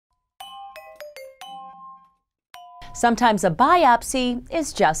Sometimes a biopsy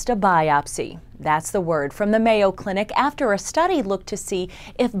is just a biopsy. That's the word from the Mayo Clinic after a study looked to see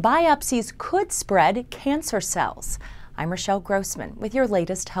if biopsies could spread cancer cells. I'm Rochelle Grossman with your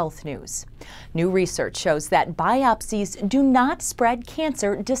latest health news. New research shows that biopsies do not spread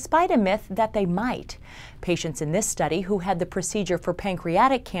cancer despite a myth that they might. Patients in this study who had the procedure for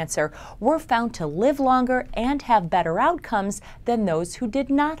pancreatic cancer were found to live longer and have better outcomes than those who did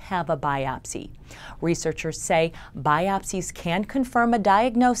not have a biopsy. Researchers say biopsies can confirm a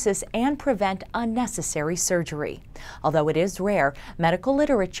diagnosis and prevent unnecessary surgery. Although it is rare, medical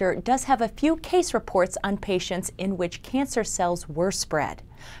literature does have a few case reports on patients in which cancer cells were spread.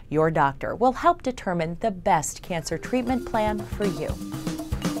 Your doctor will help determine the best cancer treatment plan for you.